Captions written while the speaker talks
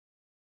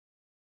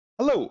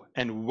Hello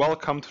and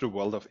welcome to the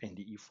world of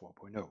NDE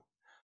 4.0.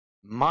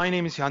 My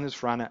name is Johannes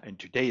Vrana and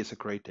today is a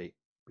great day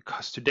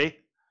because today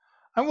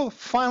I will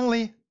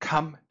finally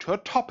come to a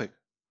topic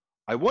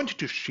I wanted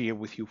to share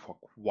with you for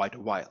quite a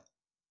while.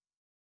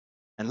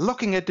 And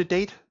looking at the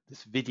date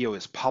this video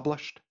is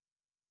published,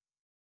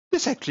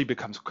 this actually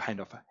becomes kind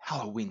of a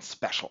Halloween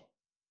special.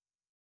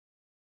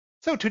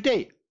 So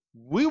today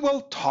we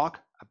will talk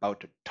about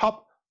the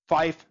top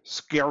 5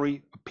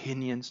 scary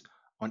opinions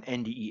on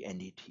NDE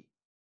NDT.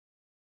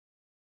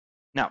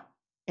 Now,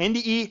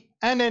 NDE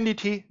and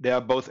NDT, they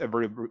are both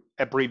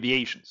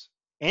abbreviations.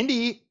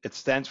 NDE, it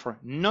stands for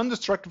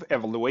non-destructive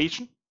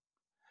evaluation,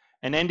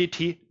 and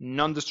NDT,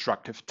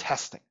 non-destructive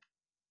testing.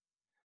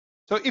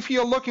 So if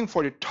you're looking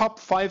for the top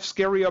 5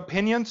 scary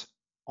opinions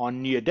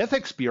on near-death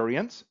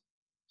experience,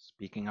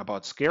 speaking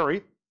about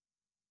scary,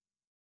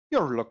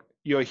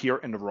 you're here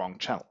in the wrong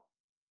channel.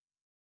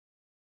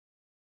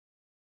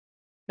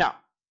 Now,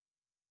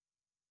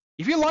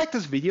 if you like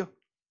this video,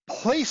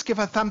 please give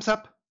a thumbs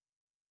up.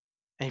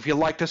 And if you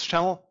like this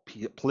channel,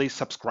 please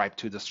subscribe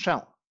to this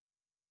channel.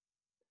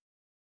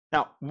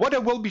 Now, what I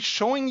will be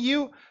showing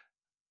you,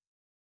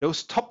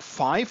 those top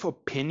 5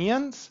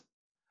 opinions,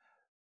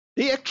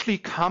 they actually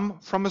come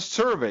from a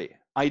survey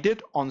I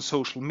did on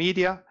social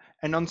media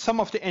and on some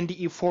of the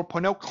NDE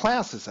 4.0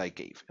 classes I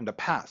gave in the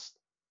past.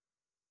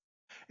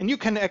 And you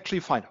can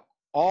actually find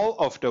all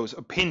of those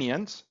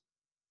opinions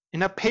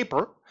in a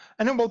paper,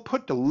 and I will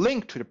put the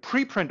link to the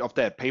preprint of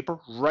that paper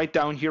right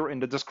down here in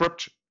the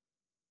description.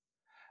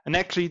 And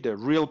actually, the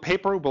real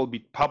paper will be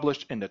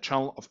published in the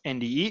channel of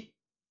NDE,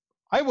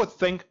 I would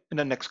think, in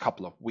the next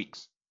couple of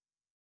weeks.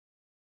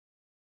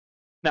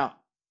 Now,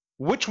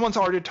 which ones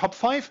are the top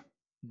 5?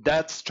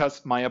 That's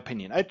just my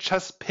opinion. I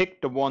just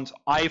picked the ones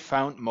I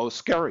found most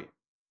scary.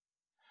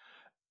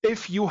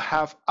 If you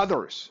have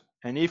others,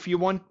 and if you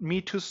want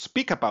me to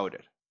speak about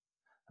it,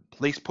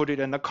 please put it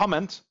in the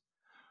comments.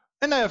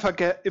 And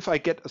if I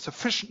get a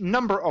sufficient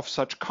number of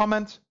such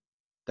comments,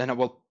 then I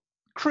will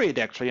create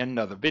actually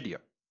another video.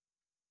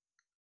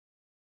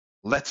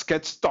 Let's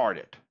get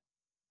started.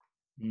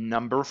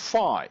 Number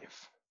 5.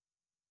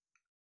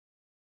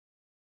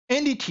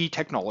 NDT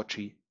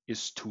technology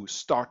is too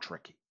Star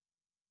Trek-y.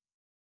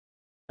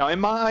 Now, in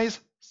my eyes,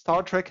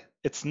 Star Trek,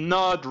 it's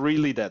not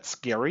really that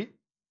scary.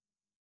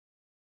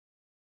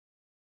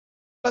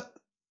 But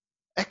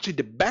actually,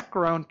 the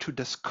background to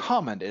this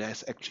comment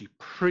is actually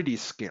pretty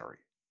scary.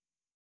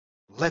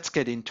 Let's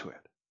get into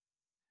it.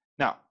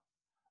 Now,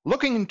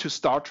 looking into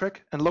Star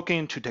Trek and looking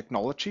into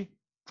technology,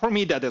 for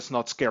me, that is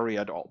not scary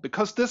at all,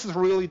 because this is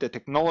really the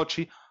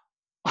technology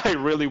I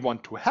really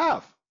want to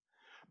have.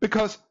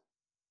 Because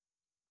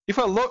if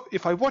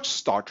I watch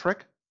Star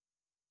Trek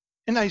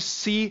and I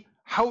see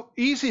how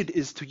easy it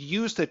is to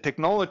use the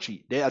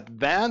technology, the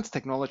advanced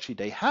technology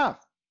they have,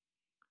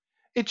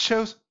 it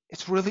shows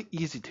it's really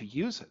easy to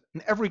use it,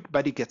 and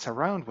everybody gets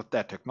around with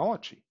that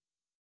technology.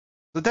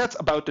 So that's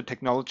about the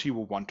technology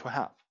we want to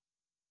have.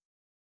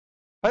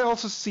 I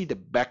also see the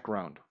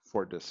background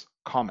for this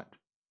comment.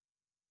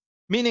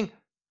 Meaning,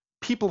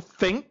 people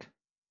think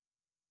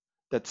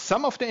that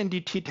some of the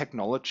NDT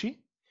technology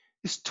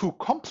is too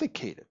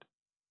complicated,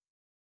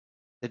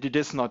 that it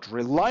is not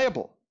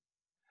reliable,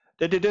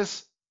 that it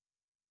is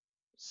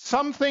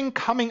something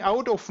coming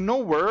out of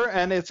nowhere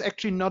and it's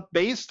actually not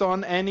based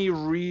on any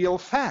real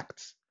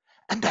facts.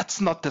 And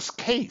that's not this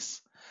case.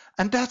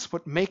 And that's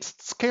what makes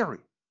it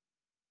scary.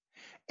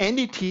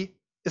 NDT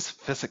is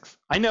physics.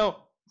 I know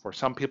for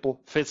some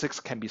people physics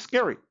can be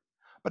scary,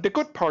 but the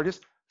good part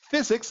is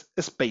physics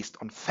is based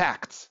on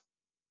facts.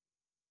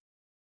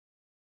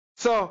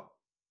 So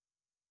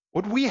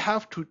what we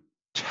have to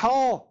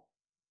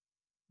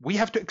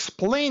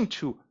explain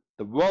to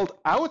the world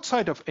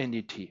outside of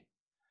NDT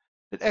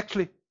that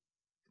actually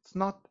it's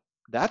not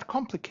that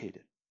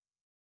complicated.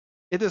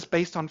 It is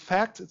based on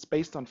facts, it's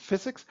based on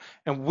physics,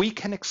 and we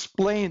can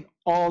explain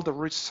all the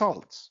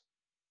results.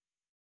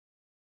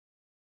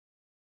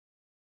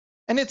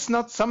 And it's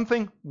not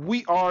something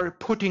we are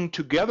putting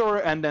together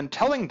and then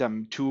telling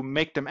them to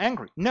make them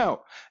angry.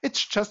 No,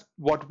 it's just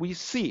what we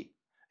see.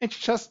 It's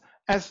just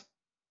as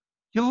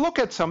you look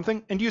at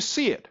something and you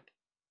see it.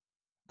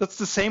 That's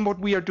the same what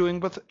we are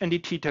doing with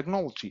NDT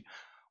technology.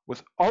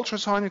 With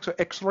ultrasonics or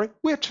X-ray,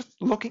 we're just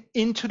looking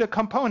into the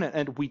component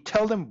and we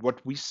tell them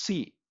what we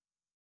see.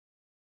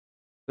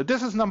 So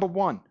this is number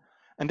 1.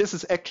 And this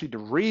is actually the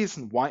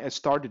reason why I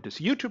started this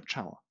YouTube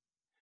channel.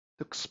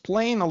 To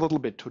explain a little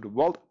bit to the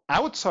world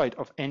outside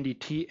of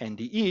NDT and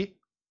NDE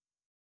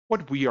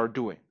what we are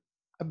doing,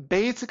 a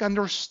basic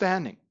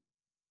understanding,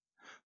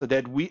 so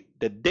that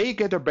they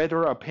get a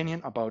better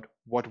opinion about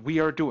what we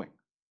are doing.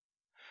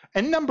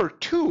 And number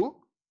 2,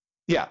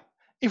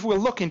 if we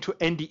look into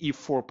NDE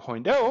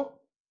 4.0,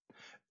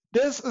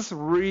 this is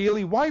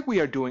really why we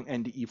are doing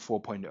NDE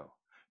 4.0,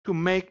 to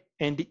make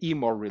NDE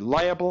more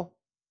reliable,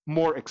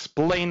 more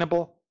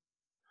explainable,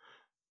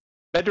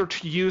 better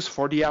to use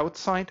for the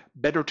outside,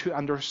 better to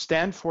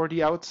understand for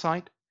the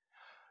outside,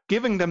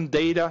 giving them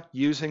data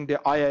using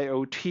the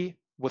IIoT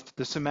with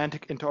the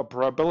semantic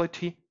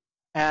interoperability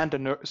and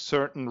a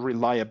certain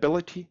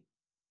reliability.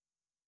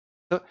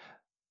 So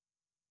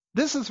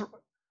this is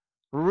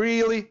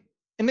really,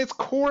 in its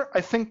core,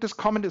 I think this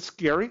comment is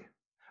scary,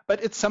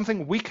 but it's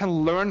something we can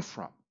learn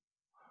from.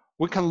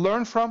 We can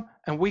learn from,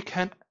 and we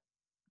can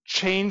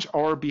change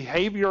our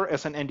behavior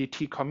as an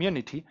NDT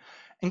community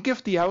and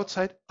give the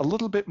outside a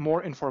little bit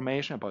more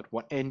information about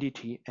what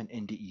NDT and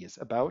NDE is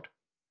about.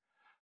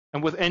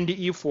 And with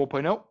NDE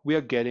 4.0, we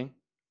are getting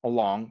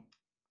along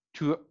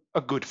to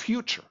a good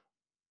future.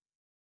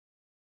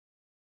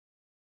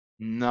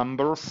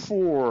 Number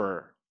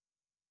 4.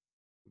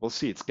 We'll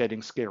see, it's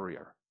getting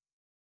scarier.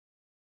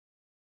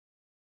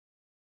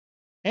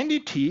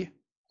 NDT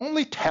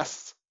only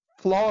tests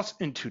flaws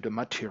into the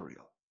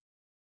material.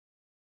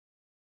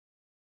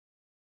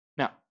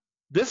 Now,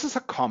 this is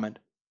a comment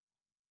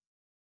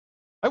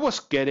I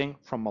was getting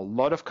from a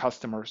lot of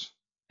customers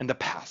in the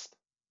past.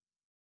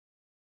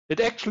 That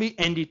actually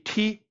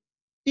NDT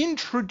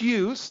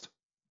introduced,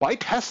 by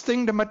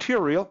testing the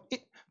material,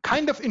 it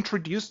kind of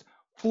introduced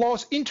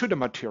flaws into the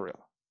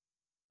material.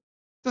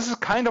 This is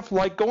kind of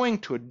like going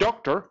to a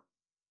doctor,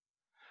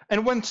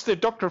 and once the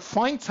doctor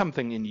finds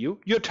something in you,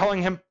 you're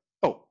telling him,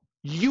 oh,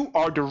 you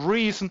are the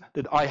reason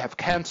that I have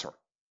cancer.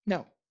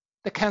 No,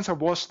 the cancer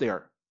was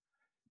there.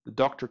 The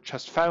doctor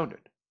just found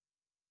it.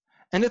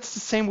 And it's the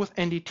same with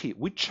NDT.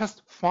 We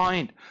just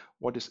find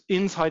what is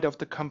inside of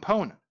the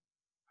component.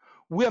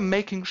 We are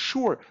making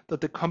sure that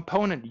the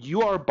component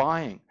you are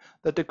buying,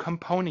 that the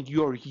component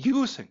you are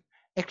using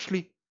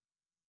actually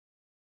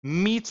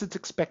meets its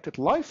expected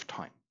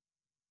lifetime.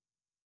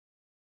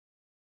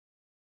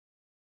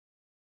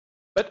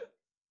 But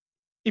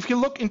if you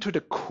look into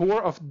the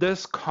core of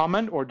this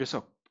comment or this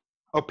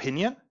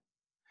opinion,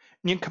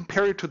 and you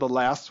compare it to the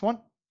last one,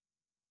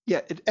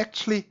 it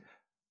actually,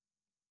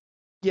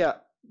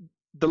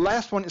 the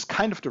last one is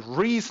kind of the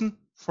reason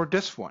for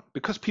this one,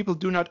 because people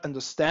do not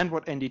understand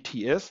what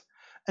NDT is,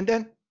 and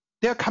then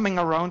they're coming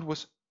around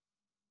with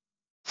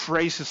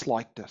phrases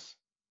like this.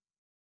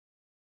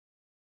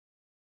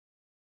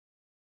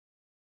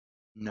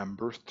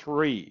 Number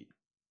 3.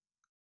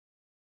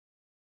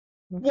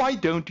 Why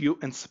don't you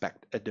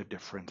inspect at a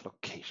different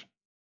location?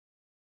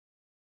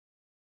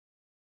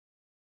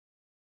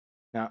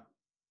 Now,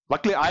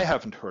 luckily I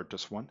haven't heard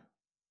this one,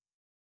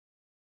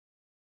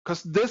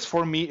 because this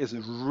for me is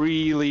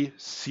really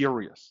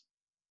serious.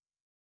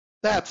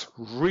 That's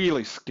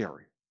really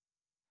scary.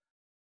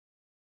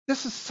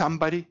 This is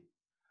somebody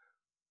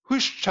who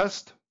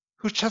just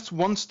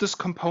wants this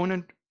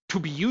component to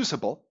be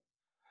usable,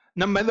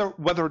 no matter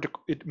whether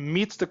it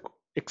meets the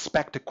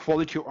expected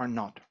quality or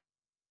not.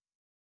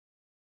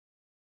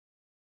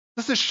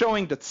 This is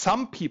showing that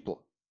some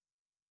people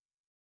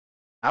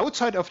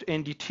outside of the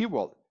NDT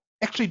world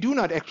actually do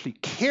not actually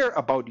care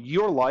about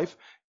your life,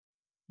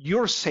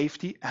 your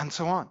safety, and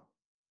so on.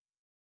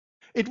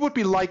 It would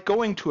be like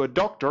going to a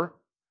doctor,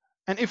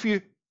 and if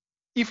you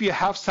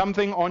have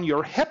something on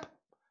your hip,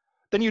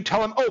 then you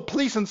tell him, oh,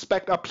 please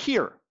inspect up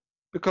here,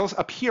 because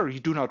up here you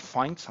do not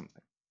find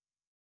something.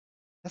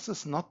 This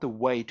is not the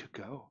way to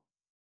go.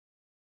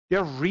 There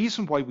are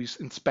reasons why we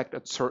inspect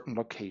at certain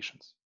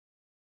locations.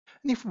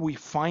 And if we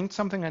find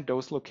something at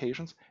those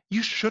locations,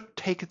 you should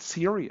take it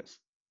serious.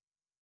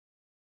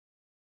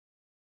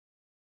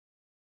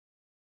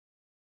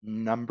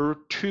 Number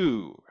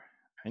 2,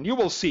 and you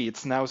will see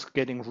it's now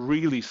getting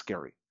really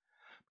scary,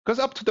 because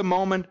up to the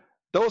moment,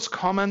 those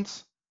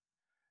comments,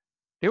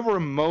 they were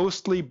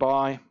mostly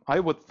by, I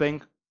would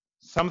think,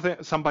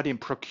 somebody in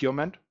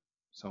procurement,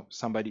 so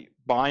somebody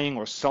buying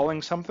or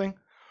selling something,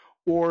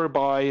 or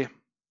by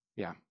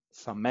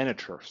some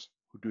managers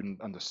who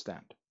didn't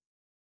understand.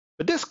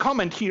 But this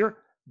comment here,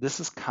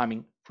 this is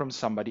coming from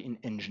somebody in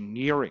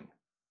engineering,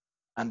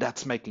 and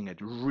that's making it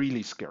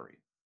really scary.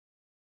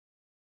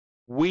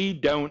 We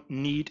don't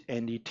need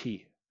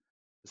NDT.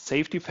 The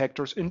safety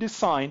factors in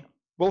design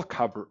will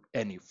cover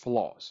any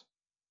flaws.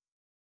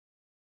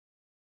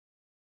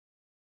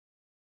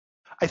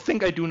 I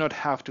think I do not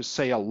have to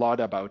say a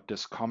lot about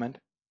this comment,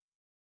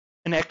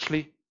 and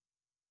actually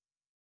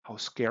how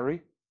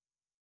scary,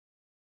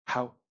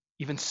 how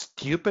even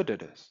stupid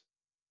it is.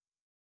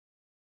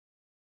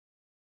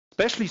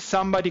 Especially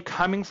somebody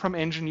coming from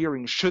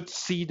engineering should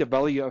see the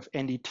value of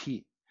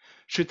NDT,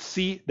 should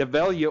see the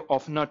value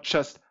of not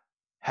just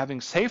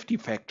having safety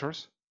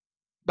factors,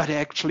 but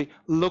actually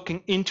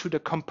looking into the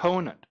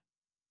component,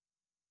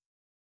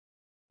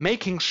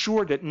 making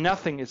sure that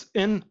nothing is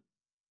in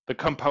the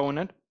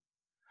component,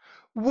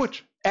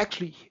 which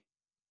actually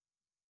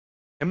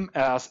him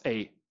as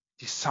a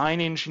design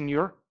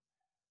engineer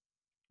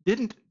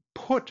didn't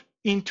put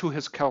into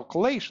his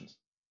calculations.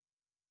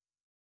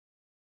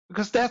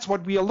 Because that's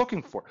what we are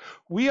looking for.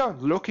 We are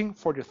looking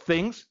for the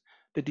things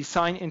the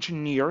design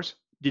engineers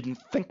didn't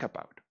think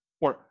about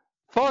or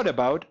thought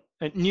about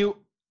and knew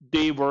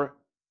they were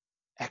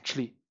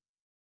actually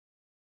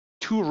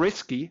too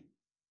risky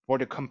for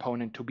the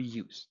component to be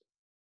used.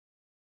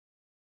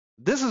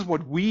 This is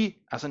what we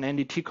as an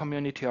NDT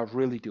community are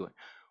really doing.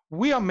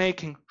 We are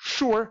making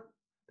sure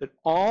that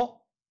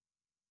all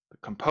the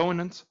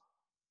components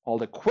all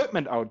the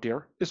equipment out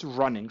there is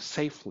running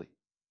safely.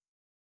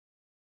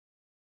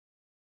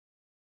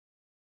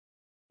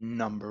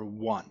 Number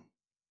 1.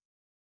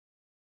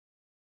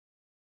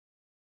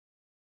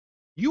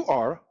 You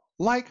are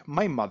like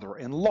my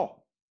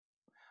mother-in-law.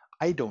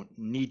 I don't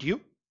need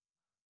you.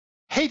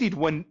 Hate it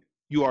when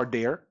you are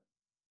there.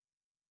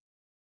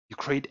 You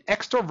create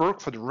extra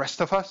work for the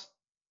rest of us.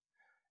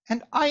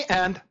 And I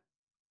end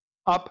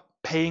up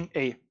paying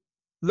a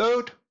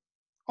load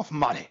of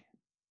money.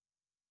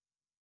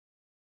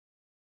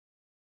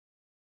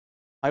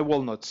 I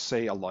will not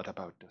say a lot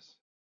about this.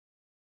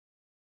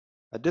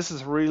 But this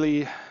is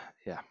really,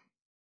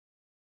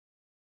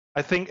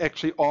 I think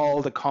actually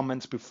all the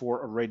comments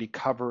before already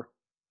cover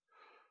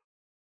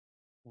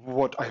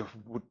what I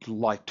would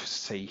like to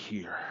say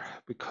here,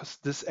 because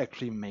this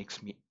actually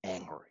makes me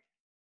angry.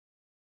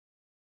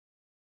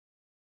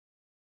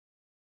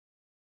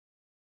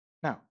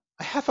 Now,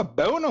 I have a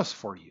bonus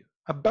for you,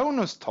 a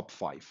bonus top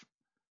 5.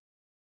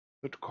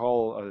 Would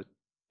call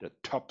the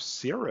top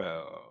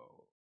 0.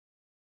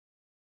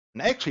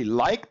 And I actually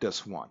like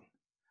this one,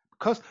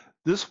 because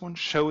this one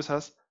shows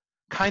us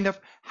kind of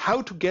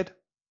how to get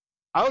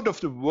out of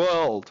the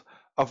world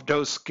of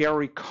those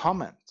scary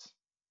comments.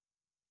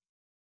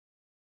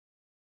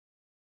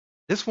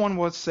 This one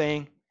was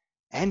saying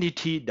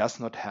NDT does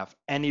not have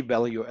any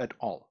value at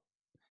all.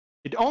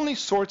 It only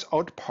sorts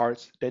out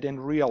parts that in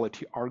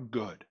reality are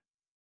good.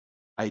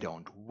 I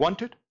don't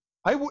want it.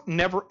 I would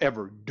never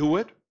ever do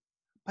it,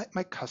 but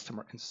my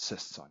customer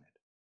insists on it.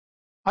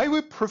 I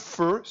would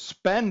prefer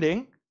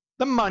spending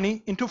the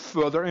money into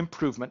further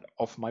improvement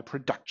of my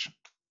production.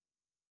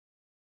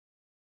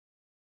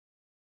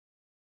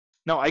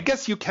 Now, I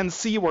guess you can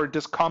see where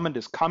this comment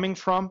is coming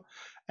from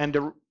and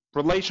the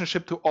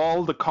relationship to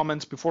all the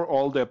comments before,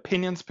 all the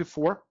opinions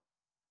before.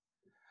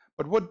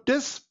 But what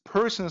this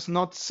person is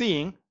not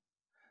seeing,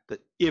 that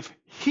if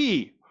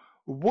he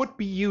would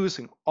be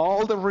using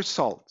all the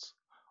results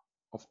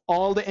of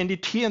all the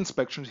NDT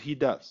inspections he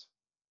does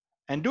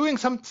and doing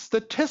some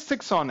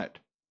statistics on it,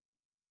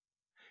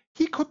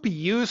 he could be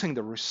using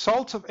the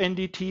results of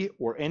NDT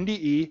or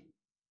NDE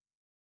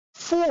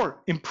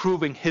for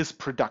improving his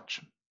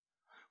production,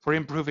 for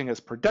improving his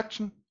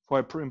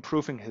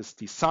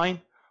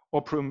design,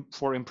 or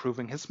for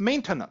improving his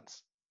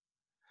maintenance.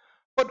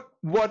 But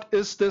what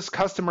is this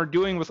customer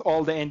doing with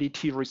all the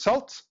NDT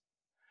results?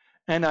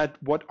 And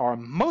what are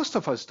most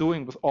of us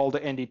doing with all the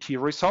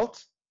NDT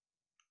results?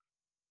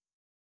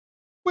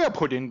 We are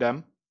putting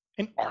them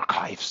in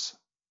archives.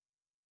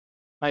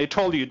 I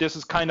told you this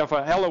is kind of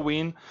a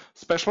Halloween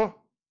special.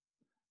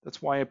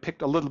 That's why I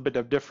picked a little bit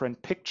of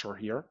different picture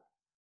here.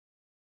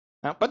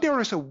 Now, but there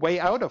is a way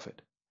out of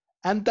it.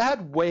 And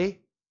that way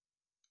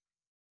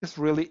is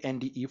really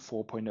NDE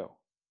 4.0.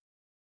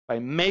 By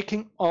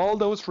making all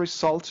those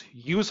results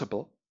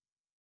usable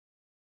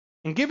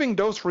and giving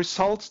those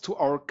results to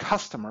our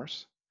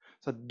customers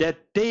so that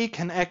they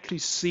can actually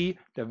see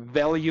the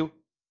value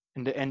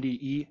in the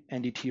NDE,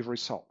 NDT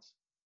results.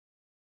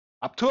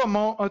 Up to a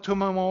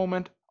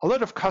moment, a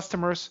lot of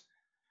customers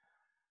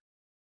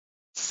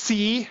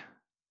see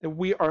that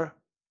we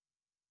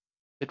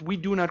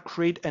do not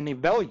create any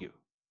value.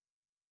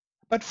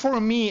 But for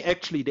me,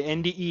 actually, the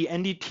NDE,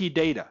 NDT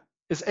data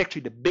is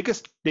actually the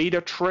biggest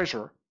data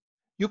treasure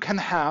you can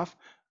have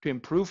to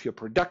improve your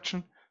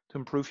production, to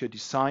improve your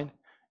design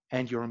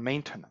and your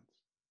maintenance.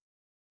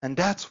 And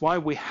that's why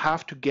we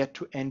have to get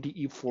to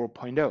NDE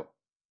 4.0.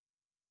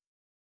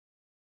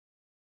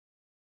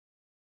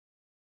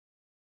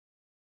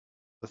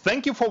 So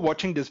thank you for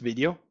watching this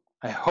video.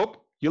 I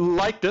hope you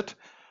liked it,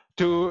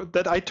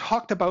 that I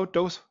talked about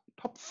those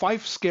top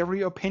 5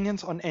 scary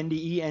opinions on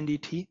NDE,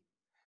 NDT.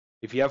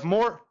 If you have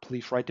more,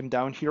 please write them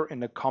down here in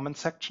the comment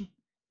section.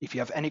 If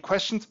you have any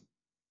questions,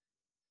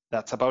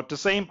 that's about the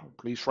same.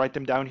 Please write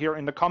them down here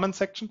in the comment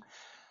section.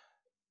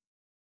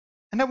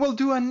 And I will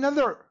do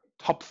another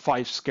top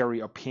 5 scary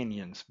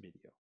opinions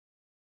video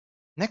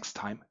next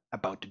time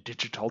about the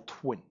digital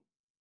twin.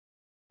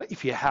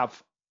 If you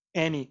have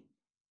any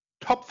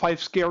top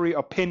 5 scary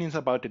opinions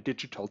about the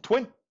digital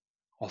twin,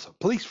 also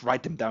please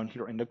write them down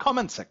here in the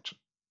comment section.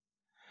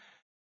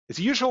 As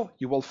usual,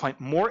 you will find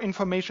more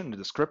information in the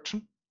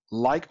description,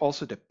 like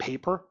also the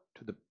paper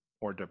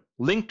or the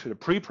link to the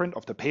preprint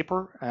of the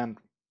paper, and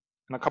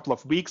in a couple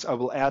of weeks I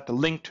will add the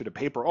link to the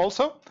paper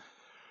also.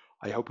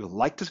 I hope you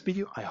like this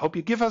video. I hope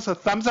you give us a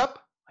thumbs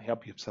up. I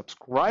hope you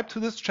subscribe to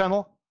this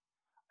channel.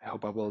 I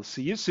hope I will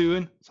see you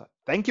soon. So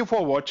thank you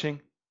for watching.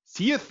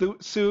 See you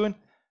soon.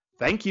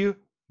 Thank you.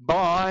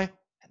 Bye.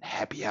 And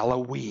happy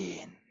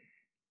Halloween.